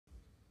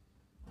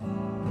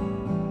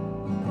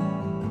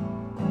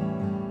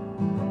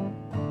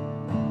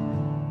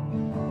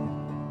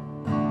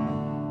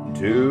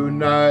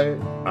Tonight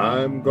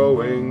I'm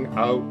going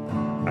out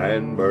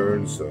and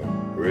burn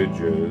some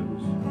bridges,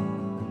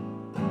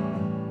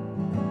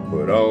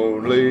 but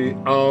only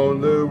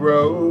on the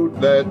road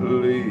that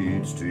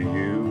leads to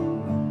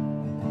you.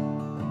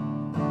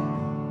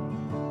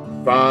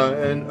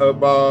 Find a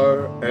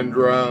bar and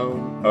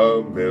drown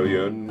a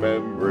million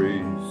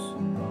memories.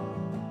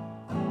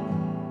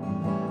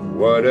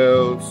 What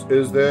else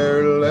is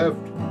there left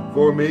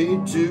for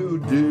me to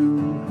do?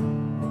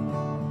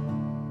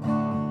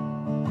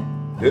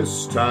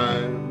 This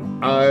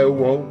time I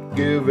won't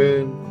give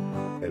in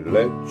and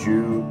let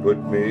you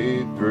put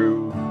me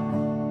through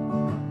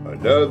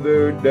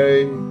another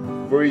day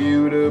for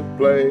you to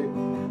play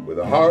with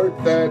a heart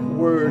that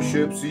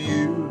worships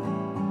you.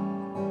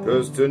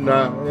 'Cause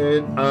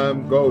tonight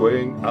I'm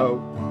going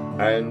out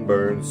and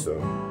burn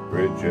some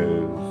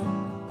bridges,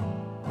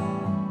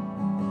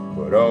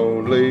 but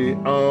only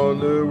on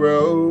the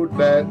road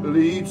that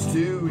leads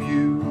to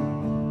you.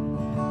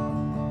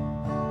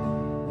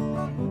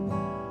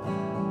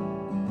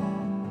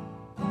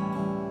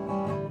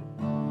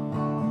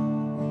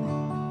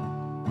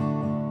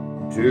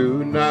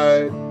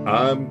 Tonight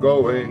I'm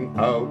going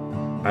out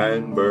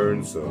and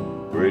burn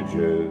some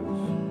bridges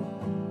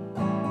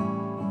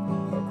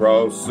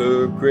across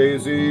a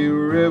crazy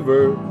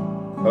river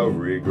of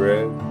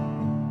regret.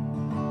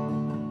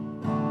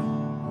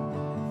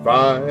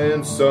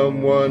 Find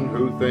someone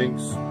who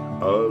thinks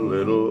a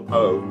little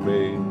of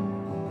me,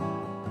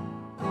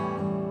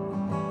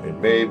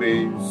 and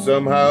maybe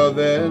somehow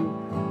then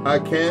I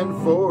can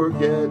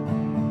forget.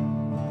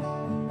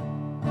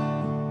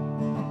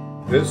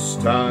 This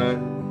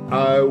time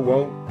I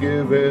won't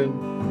give in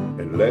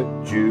and let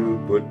you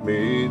put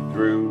me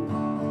through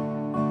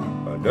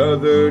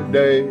another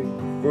day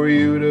for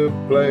you to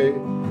play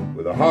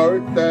with a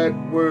heart that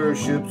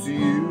worships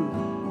you.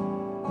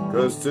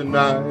 'Cause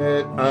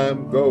tonight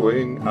I'm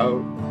going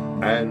out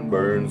and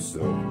burn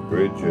some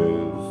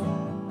bridges,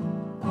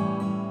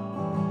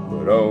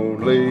 but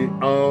only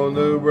on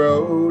the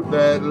road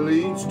that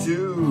leads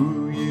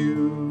to you.